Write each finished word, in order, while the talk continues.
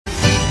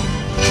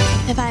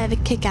if I have a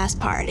kick-ass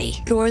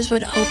party. Doors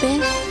would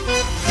open.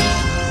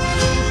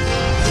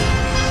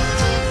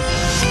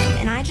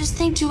 And I just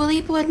think Dua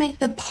Lipa would make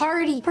the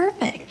party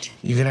perfect.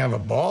 You can have a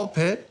ball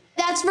pit.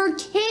 That's for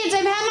kids.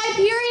 I've had my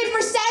period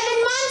for 7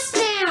 months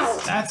now.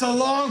 That's a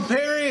long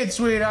period,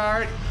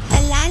 sweetheart.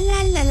 La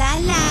la la la la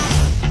la.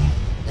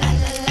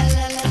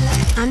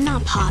 I'm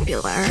not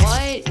popular.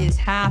 What is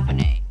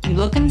happening? You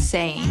look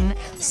insane.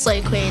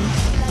 Slay queen.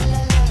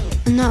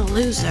 I'm not a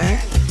loser.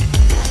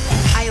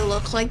 I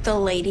look like the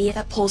lady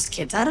that pulls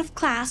kids out of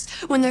class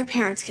when their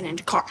parents get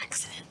into car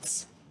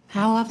accidents.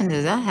 How often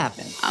does that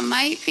happen? I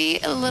might be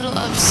a little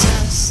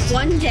obsessed.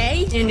 One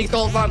day, Andy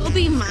Goldfarb will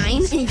be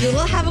mine, and you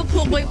will have a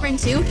cool boyfriend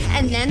too,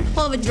 and then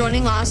we'll have a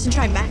joining lost in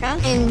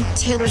Tribeca in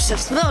Taylor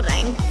Swift's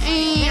building.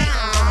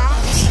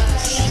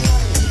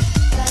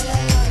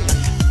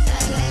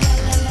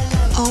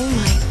 Oh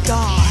my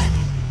god.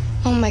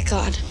 Oh my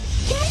god.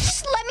 Can you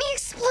just let me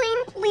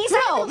explain, please?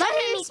 No, let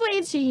me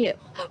explain to you.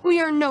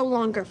 We are no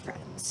longer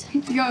friends.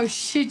 Yo,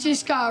 shit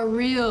just got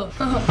real.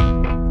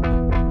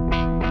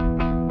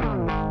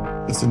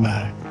 What's the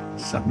matter?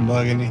 Something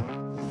bugging you?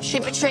 She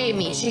betrayed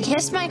me. She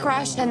kissed my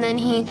crush, and then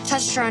he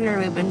touched her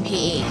underboob in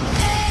PE.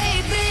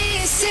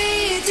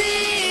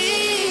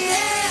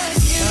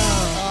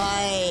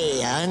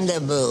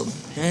 Underboob.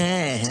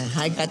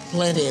 I got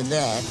plenty of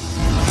that.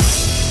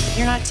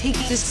 You're not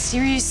taking this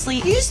seriously.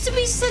 You used to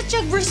be such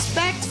a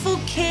respectful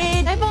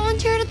kid. I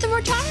volunteered at the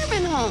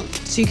retirement home.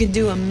 So you could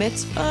do a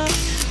mitzvah,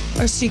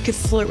 or so you could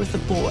flirt with a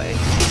boy.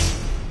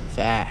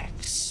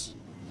 Facts.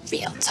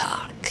 Real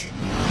talk.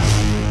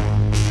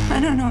 I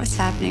don't know what's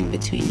happening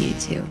between you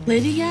two.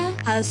 Lydia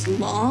has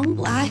long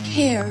black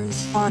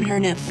hairs on her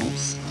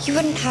nipples. You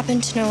wouldn't happen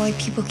to know why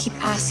people keep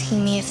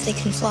asking me if they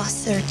can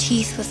floss their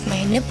teeth with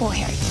my nipple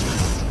hair.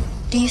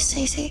 Do you,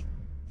 Stacy?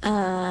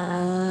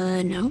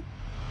 No.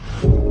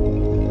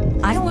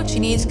 I know what she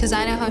needs because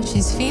I know how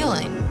she's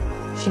feeling.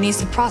 She needs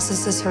to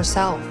process this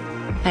herself.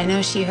 I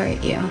know she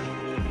hurt you,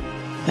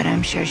 but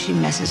I'm sure she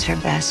misses her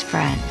best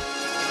friend.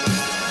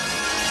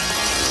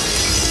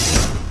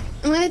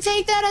 I'm gonna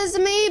take that as a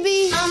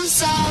maybe. I'm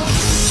so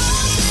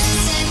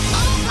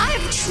I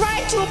have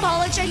tried to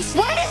apologize.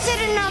 When is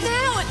it enough?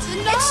 Now it's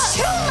enough. It's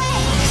too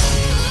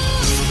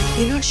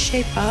late. You don't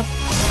shape up.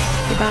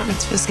 Your bat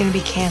mitzvah's gonna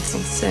be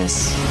canceled,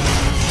 sis.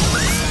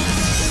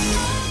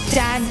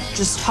 Dad,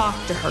 just talk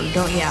to her.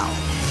 Don't yell.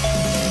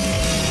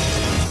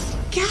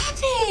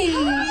 Gabby!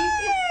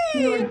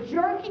 You're a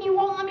jerk and you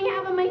won't let me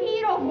have a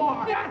mojito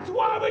bar. That's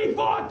why we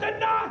fought the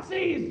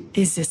Nazis!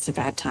 Is this a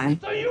bad time?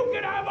 So you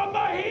can have a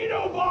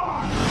mojito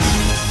bar!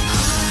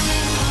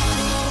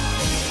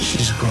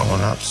 She's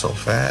growing up so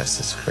fast,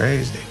 it's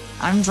crazy.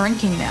 I'm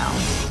drinking now.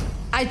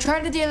 I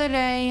tried it the other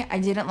day. I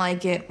didn't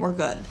like it. We're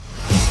good.